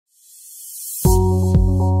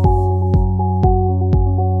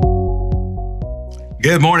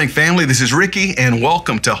Good morning, family. This is Ricky, and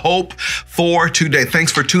welcome to Hope for Today.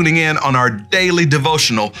 Thanks for tuning in on our daily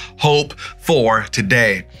devotional, Hope for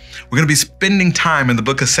Today. We're going to be spending time in the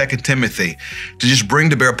book of 2 Timothy to just bring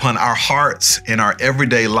to bear upon our hearts and our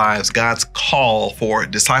everyday lives God's call for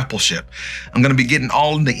discipleship. I'm going to be getting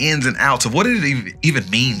all in the ins and outs of what it even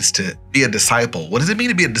means to be a disciple. What does it mean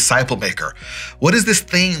to be a disciple maker? What is this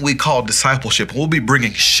thing we call discipleship? We'll be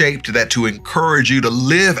bringing shape to that to encourage you to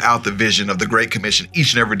live out the vision of the Great Commission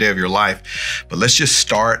each and every day of your life. But let's just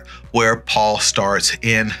start where Paul starts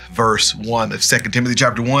in verse 1 of 2 Timothy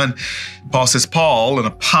chapter 1. Paul says, Paul, an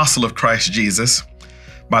apostle of Christ Jesus,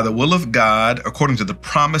 by the will of God, according to the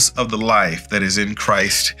promise of the life that is in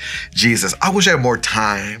Christ Jesus. I wish I had more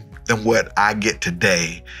time than what I get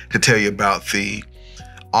today to tell you about the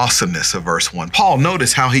awesomeness of verse 1. Paul,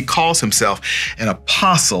 notice how he calls himself an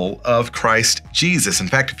apostle of Christ Jesus. In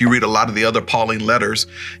fact, if you read a lot of the other Pauline letters,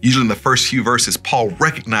 usually in the first few verses, Paul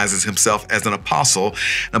recognizes himself as an apostle.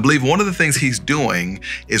 And I believe one of the things he's doing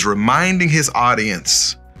is reminding his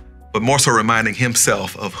audience, but more so reminding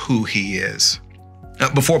himself of who he is.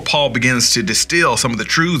 Before Paul begins to distill some of the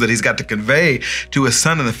truths that he's got to convey to his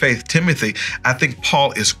son in the faith, Timothy, I think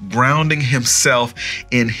Paul is grounding himself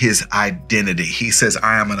in his identity. He says,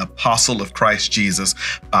 I am an apostle of Christ Jesus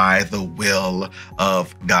by the will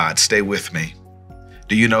of God. Stay with me.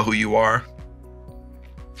 Do you know who you are?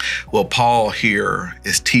 Well, Paul here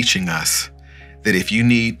is teaching us that if you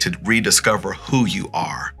need to rediscover who you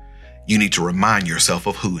are, you need to remind yourself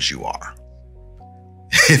of whose you are.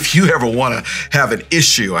 If you ever want to have an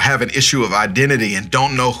issue of identity and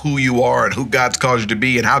don't know who you are and who God's called you to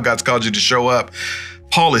be and how God's called you to show up,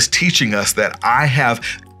 Paul is teaching us that I have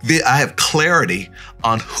clarity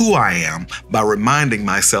on who I am by reminding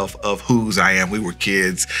myself of whose I am. We were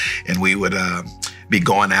kids and we would be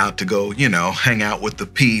going out to go, hang out with the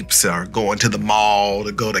peeps or going to the mall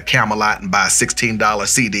to go to Camelot and buy a $16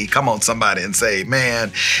 CD. Come on, somebody, and say, man.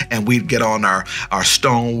 And we'd get on our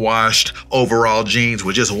stone-washed overall jeans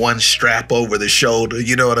with just one strap over the shoulder.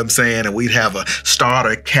 You know what I'm saying? And we'd have a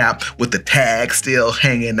starter cap with the tag still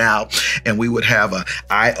hanging out. And we would have a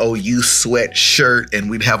IOU sweatshirt, and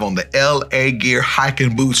we'd have on the LA Gear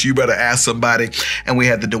hiking boots. You better ask somebody. And we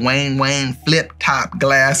had the Dwayne Wayne flip top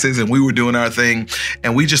glasses, and we were doing our thing.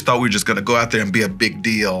 And we just thought we were just going to go out there and be a big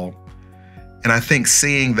deal. And I think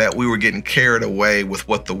seeing that we were getting carried away with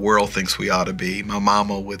what the world thinks we ought to be, my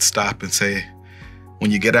mama would stop and say,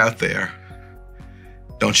 when you get out there,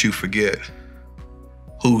 don't you forget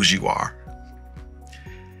whose you are.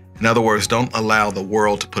 In other words, don't allow the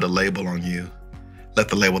world to put a label on you. Let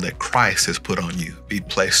the label that Christ has put on you be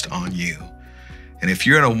placed on you. And if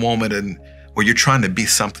you're in a moment where you're trying to be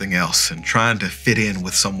something else and trying to fit in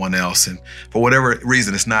with someone else, and for whatever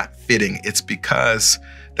reason it's not fitting, it's because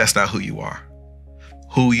that's not who you are.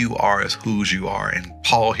 Who you are is whose you are. And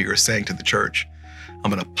Paul here is saying to the church,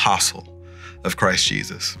 I'm an apostle of Christ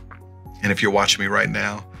Jesus. And if you're watching me right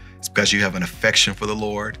now, it's because you have an affection for the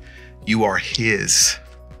Lord. You are his.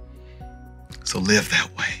 So live that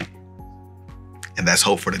way. And that's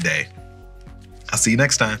hope for today. I'll see you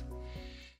next time.